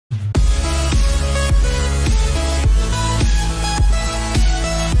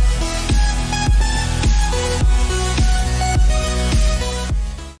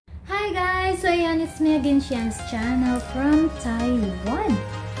Jinxian's channel from Taiwan.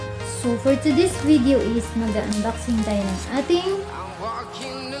 So for today's video is mag-unboxing tayo ng ating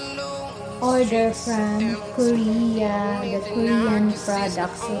order from Korea, the Korean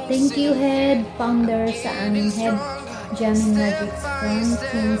product. So thank you head founder sa aming head Jamming Magics from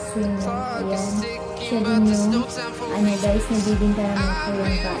King Swimmer. Ayan, siya din yung guys, nabibinta ng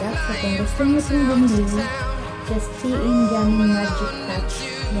Korean product. So kung gusto nyo itong bumili, just see in Jamming Magic Touch.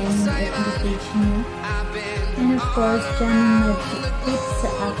 Yan yung FB page nyo. And of course, Jamming Magic Tips sa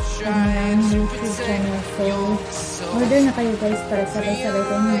kanyang YouTube channel. So, order na kayo guys para sabay-sabay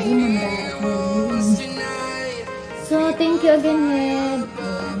kayo hindi manda at bilhin. So, thank you again, head.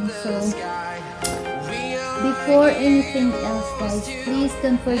 Ayan. So, before anything else guys, please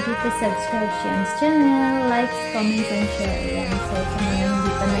don't forget to subscribe to Shian's channel, likes, comments, and share. Ayan. So, sa mga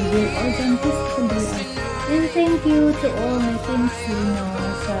hindi pa nag-deal order, please consider out. And thank you to all my Team Sino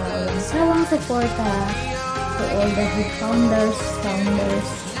sa walang sawang suporta, to all the head founders,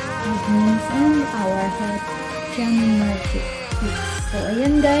 admins, and our head Jamming Magic Tips. So,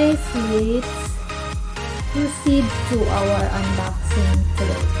 ayan guys, let's proceed to our unboxing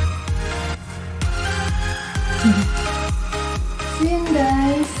today. So, yun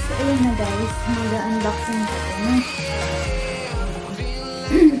guys, ayan na guys, mag-unboxing tayo na.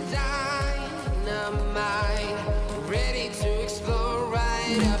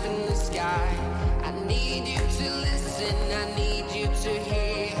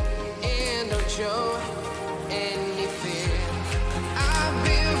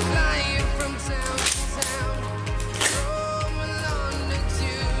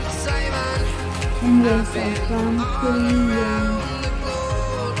 And guys, I'm from Korea.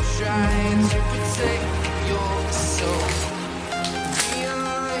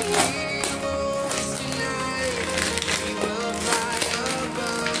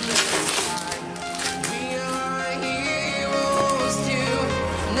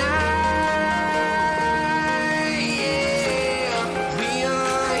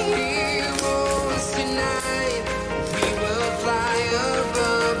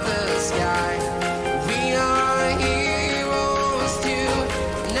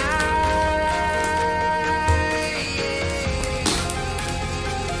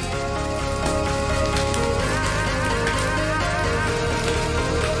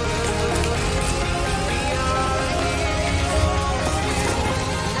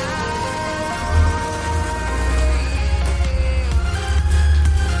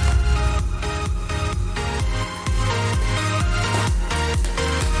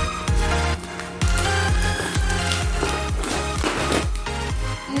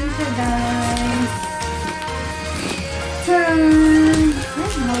 Guys, taran!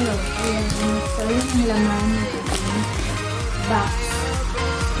 Ay, hello. Ayan, so yun ang laman ng box.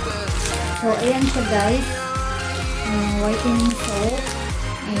 So, ayan siya guys. Whitening soap.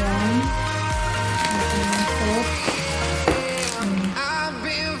 Ayan. Whitening soap. Ayan.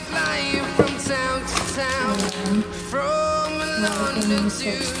 Whitening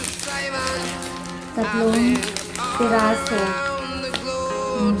soap. Tatlong piraso.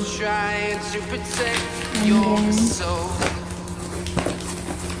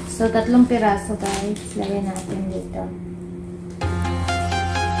 So, tatlong piraso guys. Lagyan natin dito.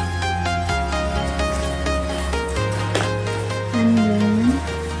 And then,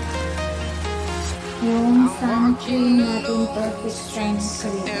 yung sun cream natin, perfect sun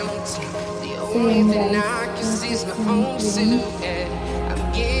cream. So, yun guys. Perfect sun cream.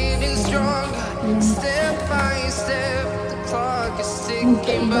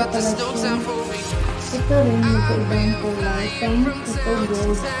 Magkaiba pala siya. Ito rin, magkaiba yung kulay. Pink, ito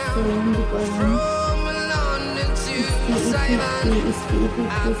gold. So, hindi ko alam. SPE50.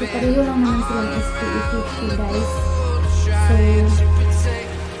 So, pareho lang naman silang SPE50 guys. So,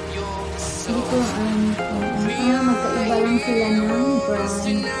 hindi ko alam kung ano. Magkaiba lang sila ng brand.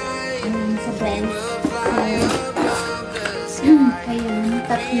 Sa price. So, ayan,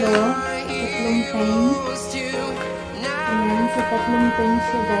 tatlong pen. Ayan, sa tatlong pen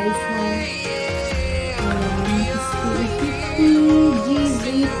siya guys na SPE50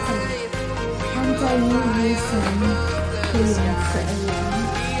 GV anti-UV sun cream. So, ayan.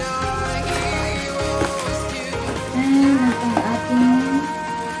 And ang ating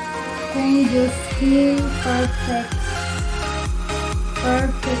Konjo Skill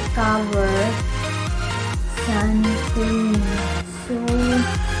Perfect Cover Sun Cream. So,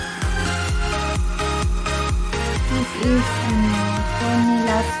 this is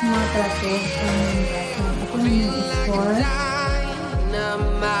Formilasma Trato. Ito naman is for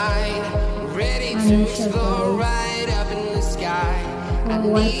ano siya guys,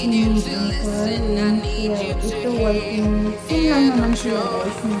 for working with Anchor, Winfield. Ito working with. Sing lang naman sila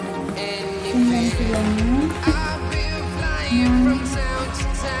guys. Sing lang sila ng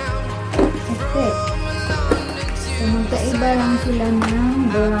effect. So, magkaiba lang sila ng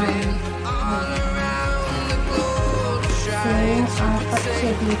brand. So, apat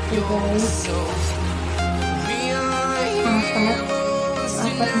siya dito guys.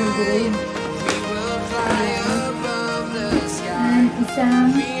 Apat na gold. And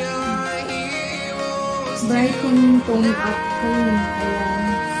isang brightening tone up cream. Ayan.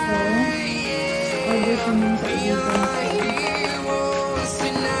 So, order ko ng kaibigan ko.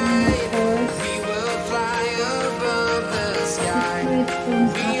 And of course, secret tone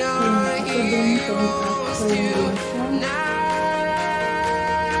up cream. Ito din tone up cream din siya.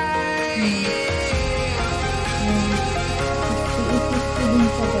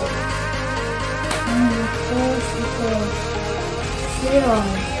 Serum.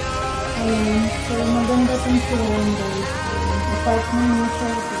 Ayan. So, maganda itong serum guys. Apartment mo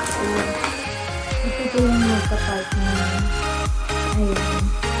siya. Ito yung magka-apartment. Ayan.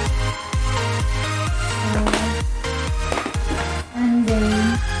 So, and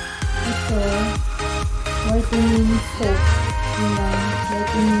then, ito, whitening soap. Ayan.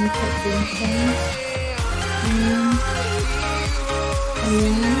 Whitening soap din siya. Ayan.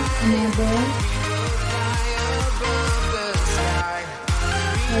 Another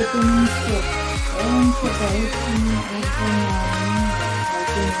whitening soap. Ayan siya guys.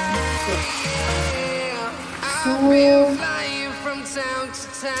 So,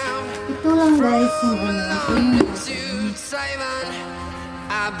 ito lang guys yung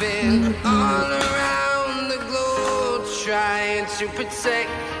I've been all around the globe trying to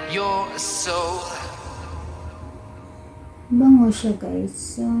protect your soul. Bango siya guys.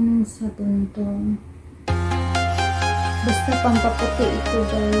 So, anong sabon to? Basta pampaputi ito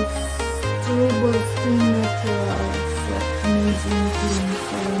guys. Durable Skin Natural. So, amazing clean.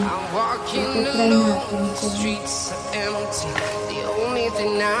 So, ito try natin ito. Streets are empty. The only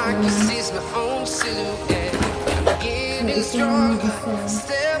thing I can see is my own silhouette. Getting stronger,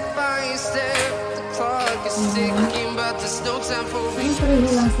 step by step. The clock is ticking, but there's no time for me. Pareho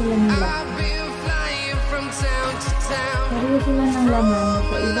lang sila ng laman. I've been flying from town to town. Pareho sila ng laman.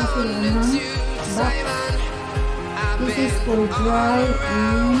 Magkaiba sila ng box. This is for dry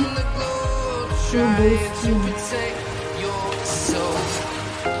and durable skin.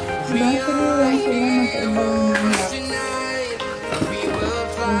 Bakit lang sila magkaiba lang ng box?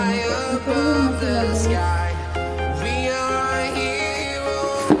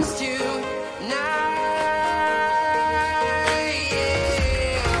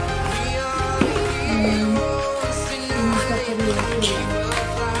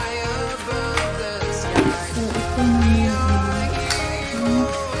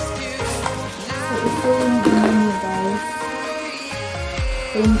 Ito lang sila guys.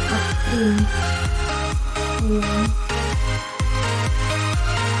 Tone up cream. Ayan.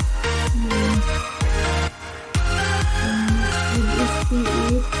 With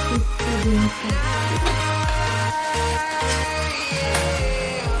SPF 50 din siya.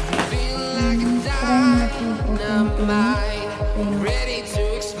 Try natin open tone. Ready to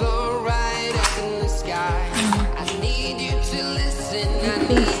explore right up in the sky. I need you to listen. I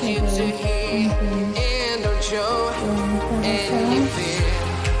need you to hear. And don't show any fear.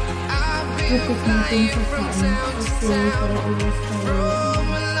 Ipit natin sa saan kasi para iwas tayo.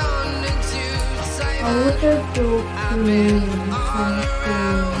 A waterproof cream.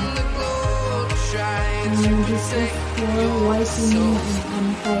 Sunscreen. And this is for whitening and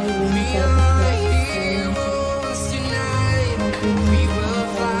anti-wrinkle effect.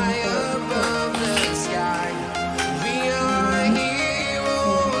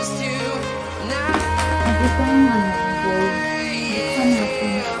 At itong gold. Buksan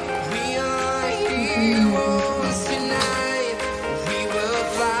natin.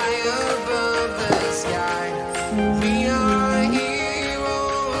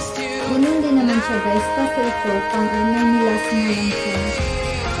 Ganun din naman siya guys, kasi ito pang nanilas na lang siya.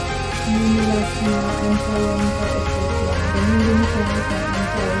 Nanilas na anti-wrinkle effect lang. Ganun din siya pang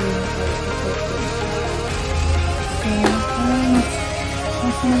anti-wrinkle effect lang. So,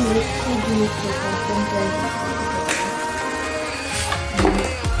 mas maliit siya dito pa compared to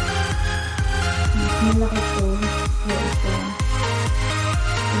mas malaki to. So, ito.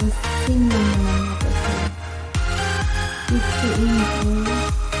 Mas thin lang naman ito siya. 50 ml.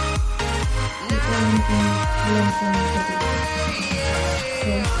 Ito lang itong lansa ng kapila.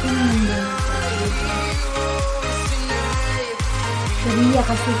 So, thin lang din ito. Korea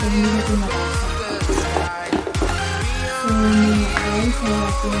kasi ito hindi natin malasa. So, guys ang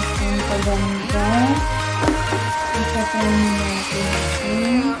ating pampaganda. Isatry natin ito.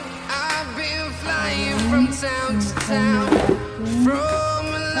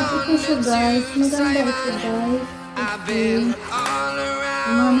 At ito siya guys, maganda ito guys. Kasi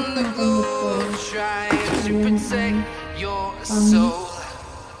umamit natin ito. Ayan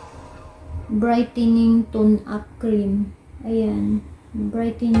brightening tone up cream. Ayan.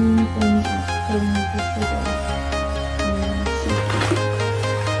 Brightening tone up cream. Ito siya guys.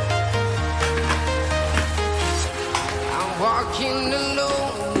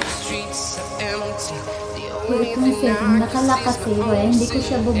 So, itong set, nakalock kasi, well, hindi ko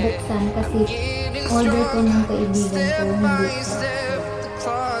siya bubuksan kasi order ko ng kaibigan ko, hindi ko.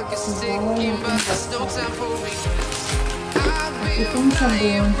 So, bawal natin buksan. At itong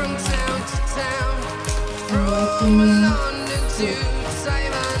sabon, ang brightening soap.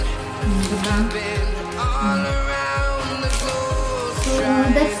 So,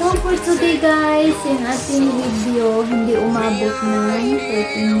 that's all for today guys. Yung ating video, hindi umabot ng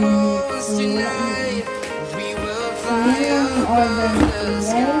 13 minutes. So, wala na. So, yun ang order natin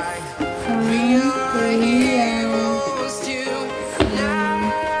guys. From Korea.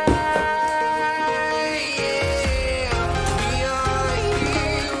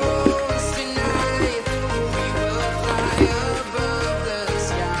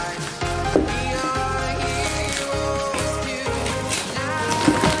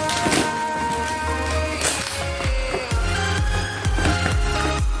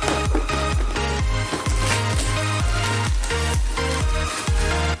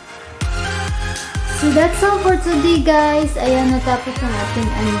 So that's all for today guys. Ayan, natapos ang ating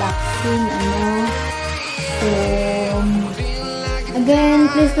unboxing. So, again,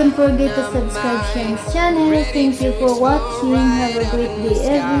 please don't forget to subscribe Shan's channel. Thank you for watching. Have a great day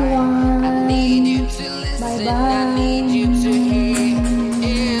everyone. Bye bye.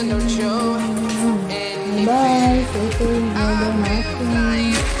 Bye. So ito yung order natin.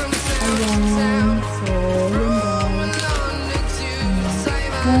 Ayan. So, yun guys.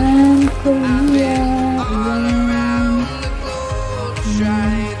 And Korea.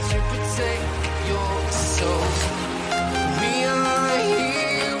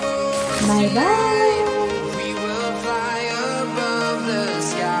 Bye bye.